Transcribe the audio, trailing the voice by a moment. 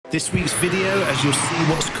This week's video, as you'll see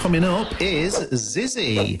what's coming up, is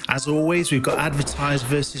Zizzi. As always, we've got advertised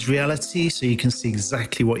versus reality, so you can see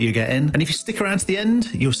exactly what you're getting. And if you stick around to the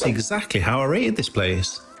end, you'll see exactly how I rated this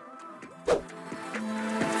place.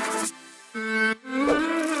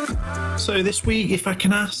 So this week, if I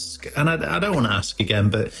can ask, and I don't want to ask again,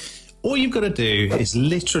 but all you've got to do is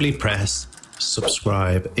literally press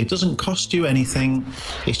subscribe. It doesn't cost you anything.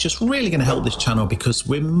 It's just really going to help this channel because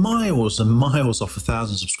we're miles and miles off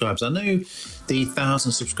 1,000 subscribers. I know the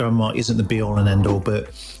 1,000 subscriber mark isn't the be all and end all,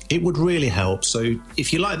 but it would really help. So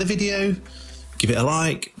if you like the video, give it a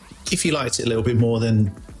like. If you liked it a little bit more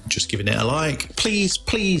than just giving it a like, please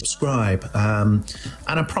subscribe. And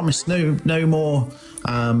I promise no more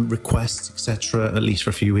requests, etc., at least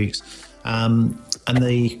for a few weeks. And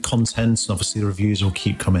the content and obviously the reviews will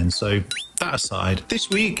keep coming. So that aside, this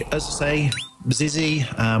week, as I say,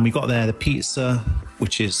 Zizzi, we got there the pizza,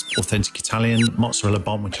 which is authentic Italian, Mozzarella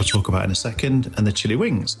Bombe, which I'll talk about in a second, and the chili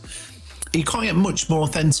wings. You can't get much more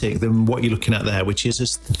authentic than what you're looking at there, which is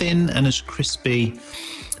as thin and as crispy,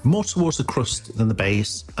 more towards the crust than the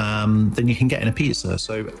base, than you can get in a pizza.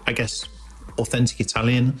 So I guess authentic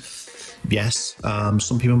Italian, yes.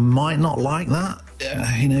 Some people might not like that,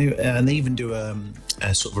 you know, and they even do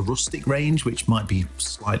a sort of a rustic range, which might be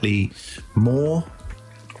slightly more.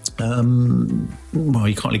 Well,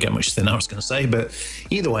 you can't really get much thinner, I was going to say, but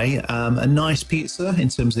either way, a nice pizza in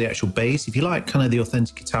terms of the actual base. If you like kind of the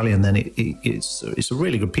authentic Italian, then it's a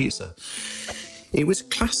really good pizza. It was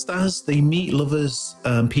classed as the Meat Lovers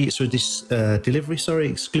pizza delivery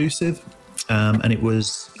exclusive. And it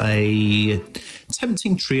was a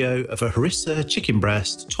tempting trio of a harissa, chicken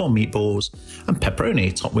breast, torn meatballs, and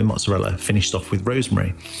pepperoni, topped with mozzarella, finished off with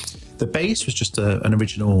rosemary. The base was just an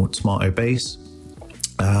original tomato base.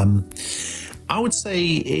 I would say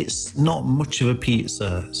it's not much of a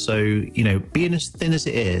pizza. So, you know, being as thin as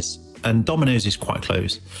it is, and Domino's is quite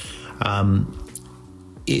close,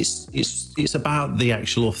 it's about the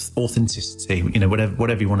actual authenticity, you know,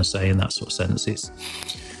 whatever you want to say in that sort of sense. It's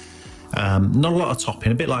not a lot of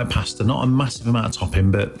topping, a bit like pasta, not a massive amount of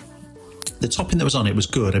topping, but the topping that was on it was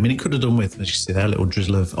good. I mean, it could have done with, as you see there, a little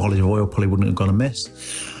drizzle of olive oil, probably wouldn't have gone amiss.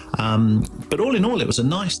 But all in all, it was a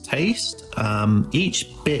nice taste. Each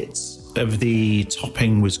bit of the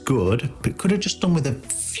topping was good, but could have just done with a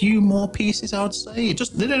few more pieces, I would say.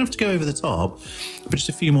 They don't have to go over the top, but just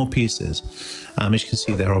a few more pieces. As you can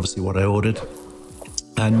see there, obviously what I ordered.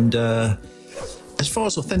 And as far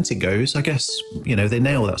as authentic goes, I guess, you know, they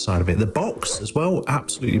nail that side of it. The box as well,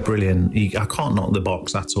 absolutely brilliant. I can't knock the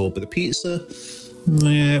box at all, but the pizza,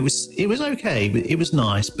 yeah, it was okay. It was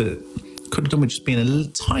nice, but could have done with just being a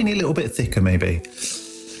tiny little bit thicker maybe.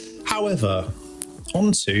 However,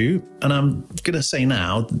 onto, and I'm going to say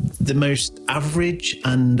now, the most average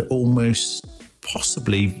and almost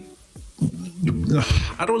possibly, I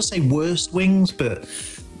don't want to say worst wings, but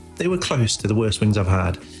they were close to the worst wings I've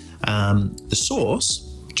had. The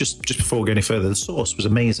sauce, just before we go any further, the sauce was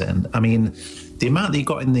amazing. I mean, the amount that you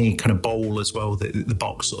got in the kind of bowl as well, the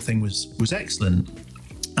box sort of thing was excellent.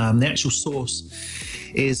 The actual sauce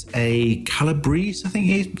is a calabrese, I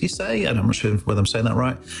think you say, and I'm not sure whether I'm saying that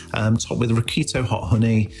right, topped with Ricchito hot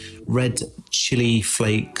honey, red chili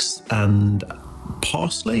flakes, and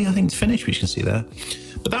parsley, I think, to finish, which you can see there.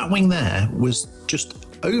 But that wing there was just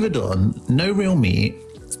overdone, no real meat.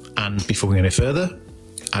 And before we go any further,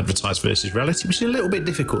 advertised versus reality, which is a little bit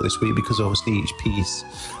difficult this week because obviously each piece,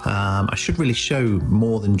 I should really show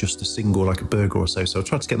more than just a single, like a burger or so. So I'll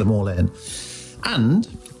try to get them all in. And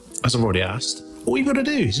as I've already asked, all you've got to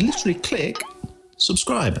do is literally click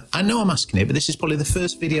subscribe. I know I'm asking it, but this is probably the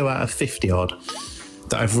first video out of 50 odd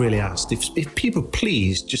that I've really asked. If people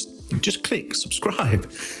please just click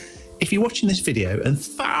subscribe. If you're watching this video and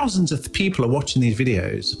thousands of people are watching these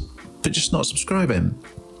videos, but just not subscribing,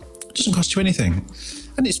 it doesn't cost you anything.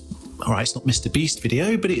 And it's, all right, it's not Mr. Beast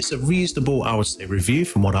video, but it's a reasonable, I would say, review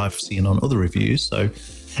from what I've seen on other reviews. So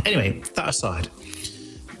anyway, that aside,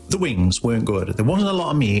 the wings weren't good. There wasn't a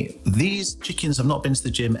lot of meat. These chickens have not been to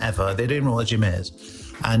the gym ever. They don't even know what the gym is.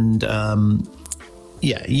 And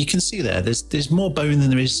yeah, you can see there's more bone than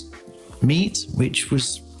there is meat, which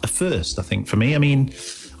was a first, I think, for me. I mean,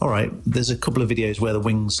 all right, there's a couple of videos where the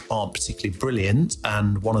wings aren't particularly brilliant,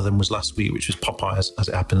 and one of them was last week, which was Popeyes, as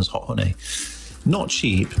it happens, hot honey. Not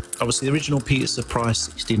cheap. Obviously, the original pizza price,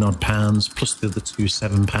 £16 odd, plus the other two,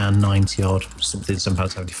 £7.90 odd, something,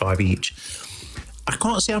 £7.75 each. I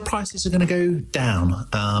can't see how prices are going to go down.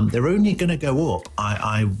 They're only going to go up,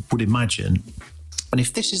 I would imagine. And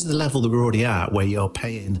if this is the level that we're already at, where you're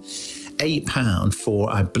paying £8 for,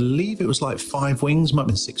 I believe it was like 5 wings, might have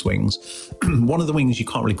been 6 wings. One of the wings you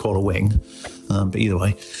can't really call a wing, but either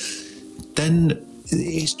way, then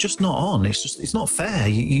it's just not on. It's not fair.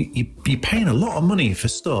 You're paying a lot of money for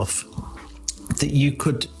stuff that you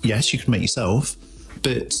could make yourself,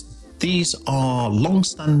 but these are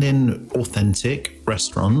long-standing, authentic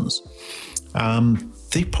restaurants.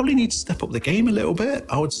 They probably need to step up the game a little bit,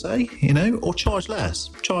 I would say, you know, or charge less.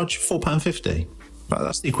 Charge £4.50. But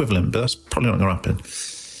that's the equivalent, but that's probably not going to happen.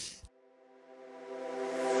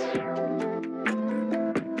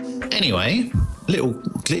 Anyway, little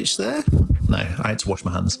glitch there. No, I had to wash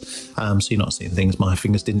my hands. So you're not seeing things. My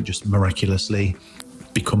fingers didn't just miraculously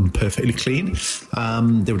become perfectly clean.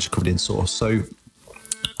 They were just covered in sauce. So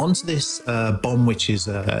onto this bomb, which is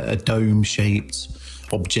a dome-shaped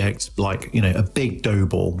object, like, you know, a big dough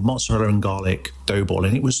ball, mozzarella and garlic dough ball,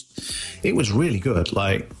 and it was really good.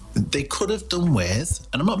 Like, they could have done with,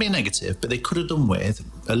 and I'm not being negative, but they could have done with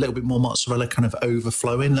a little bit more mozzarella kind of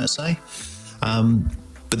overflowing, let's say.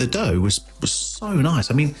 But the dough was so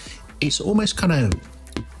nice. I mean, it's almost kind of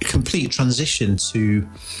a complete transition to,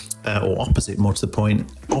 or opposite, more to the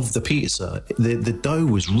point, of the pizza. The dough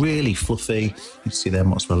was really fluffy. You can see there,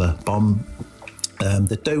 mozzarella bomb.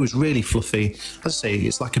 The dough was really fluffy. As I say,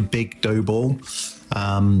 it's like a big dough ball.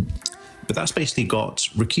 But that's basically got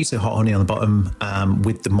Ricchito hot honey on the bottom,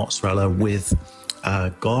 with the mozzarella, with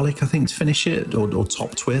garlic, I think, to finish it, or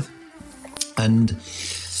topped with. And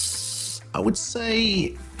I would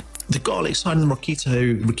say the garlic side and the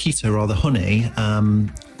Ricchito, rather, honey,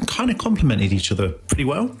 kind of complemented each other pretty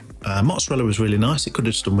well. Mozzarella was really nice. It could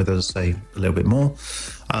have just done with, as I say, a little bit more.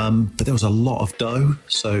 But there was a lot of dough.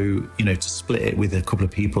 So, you know, to split it with a couple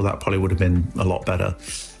of people, that probably would have been a lot better.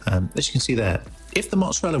 As you can see there, if the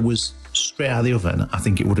mozzarella was straight out of the oven, I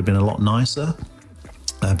think it would have been a lot nicer.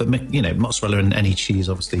 But, you know, mozzarella and any cheese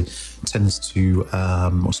obviously tends to,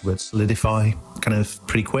 solidify kind of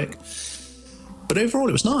pretty quick. But overall,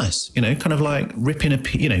 it was nice, you know, kind of like ripping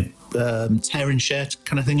tear and share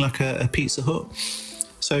kind of thing, like a Pizza Hut.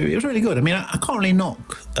 So it was really good. I mean, I can't really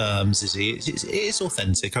knock Zizzi. It is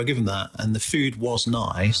authentic, I'll give them that. And the food was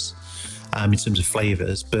nice in terms of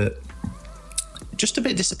flavours, but just a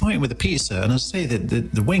bit disappointing with the pizza. And as I say,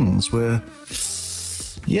 the wings were,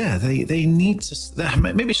 yeah, they need to,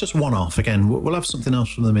 maybe it's just one-off. Again, we'll have something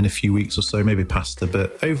else from them in a few weeks or so, maybe pasta.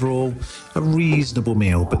 But overall, a reasonable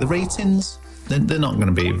meal. But the ratings, they're not going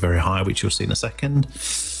to be very high, which you'll see in a second.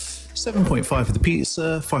 7.5 for the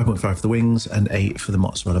pizza, 5.5 for the wings, and 8 for the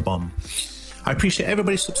mozzarella bomb. I appreciate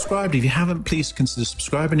everybody subscribed. If you haven't, please consider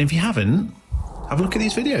subscribing. If you haven't, have a look at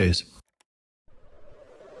these videos.